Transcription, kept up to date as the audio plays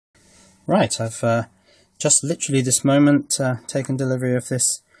Right, I've just literally this moment taken delivery of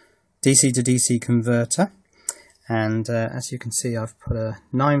this DC to DC converter, and as you can see I've put a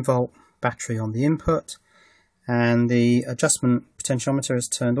 9-volt battery on the input, and the adjustment potentiometer is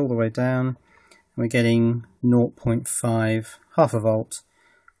turned all the way down, and we're getting 0.5 half a volt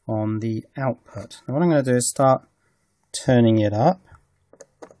on the output. Now what I'm going to do is start turning it up.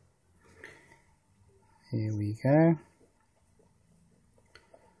 Here we go.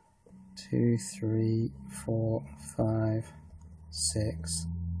 2, 3, 4, 5, 6,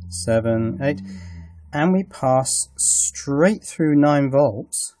 7, 8, and we pass straight through 9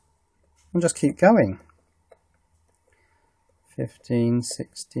 volts and just keep going. 15,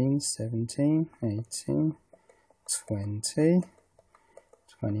 16, 17, 18, 20,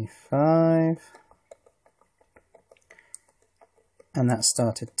 25, and that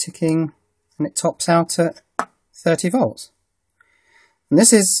started ticking, and it tops out at 30 volts. And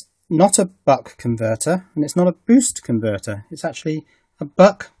this is not a buck converter, and it's not a boost converter. It's actually a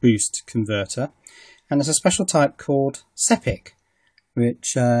buck boost converter, and it's a special type called SEPIC,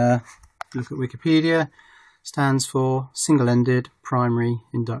 which, look at Wikipedia, stands for single-ended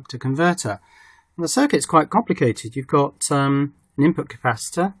primary-inductor converter. And the circuit's quite complicated. You've got an input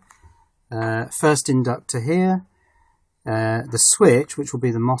capacitor, first inductor here, the switch, which will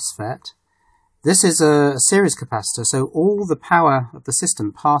be the MOSFET. This is a series capacitor, so all the power of the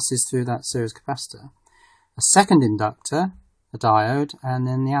system passes through that series capacitor. A second inductor, a diode, and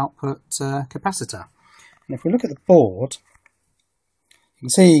then the output capacitor. And if we look at the board, you can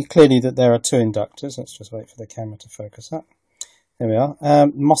see clearly that there are 2 inductors. Let's just wait for the camera to focus up. There we are.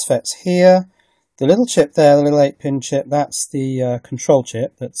 MOSFET's here. The little chip there, the little 8-pin chip, that's the control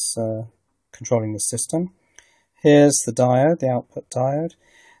chip that's controlling the system. Here's the diode, the output diode.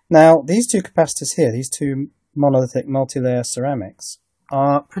 Now, these 2 capacitors here, these 2 monolithic multi-layer ceramics,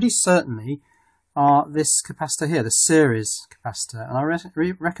 are pretty certainly this capacitor here, the series capacitor. And I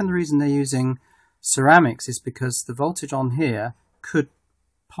reckon the reason they're using ceramics is because the voltage on here could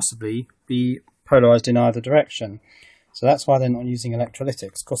possibly be polarized in either direction. So that's why they're not using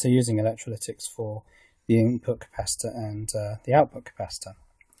electrolytics. Of course, they're using electrolytics for the input capacitor and the output capacitor.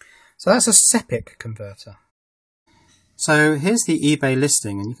 So that's a SEPIC converter. So here's the eBay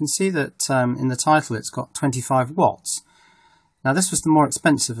listing, and you can see that in the title it's got 25 watts. Now this was the more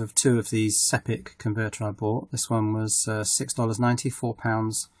expensive of 2 of these SEPIC converter I bought. This one was $6.90,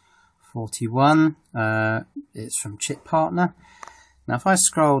 £4.41. It's from Chip Partner. Now if I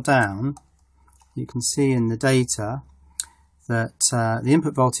scroll down, you can see in the data that the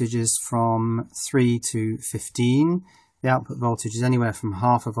input voltage is from 3 to 15. The output voltage is anywhere from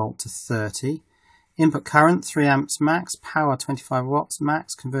half a volt to 30. Input current 3 amps max, power 25 watts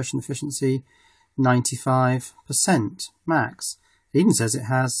max, conversion efficiency 95% max. It even says it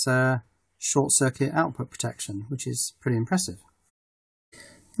has short circuit output protection, which is pretty impressive.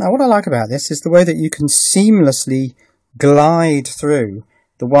 Now what I like about this is the way that you can seamlessly glide through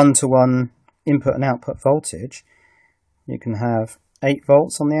the one-to-one input and output voltage. You can have 8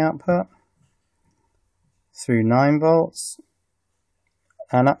 volts on the output, through 9 volts,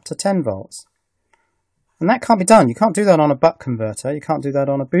 and up to 10 volts. And that can't be done. You can't do that on a buck converter. You can't do that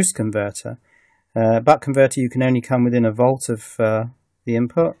on a boost converter. Buck converter, you can only come within a volt of the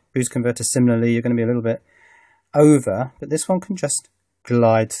input. Boost converter, similarly, you're going to be a little bit over, but this one can just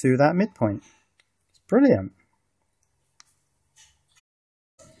glide through that midpoint. It's brilliant.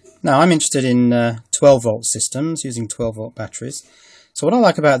 Now, I'm interested in 12-volt systems using 12-volt batteries. So what I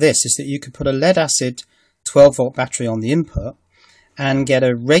like about this is that you could put a lead-acid 12-volt battery on the input and get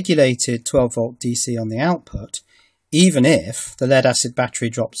a regulated 12-volt DC on the output, even if the lead-acid battery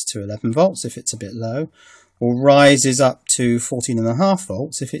drops to 11 volts if it's a bit low, or rises up to 14.5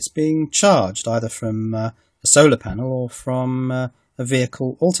 volts if it's being charged either from a solar panel or from a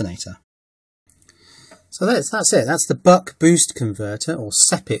vehicle alternator. So that's it. That's the buck boost converter, or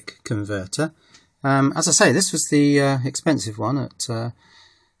SEPIC converter. As I say, this was the expensive one at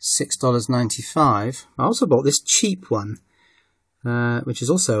 $6.95. I also bought this cheap one, which is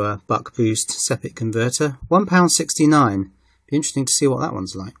also a buck boost SEPIC converter, £1.69. Be interesting to see what that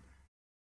one's like.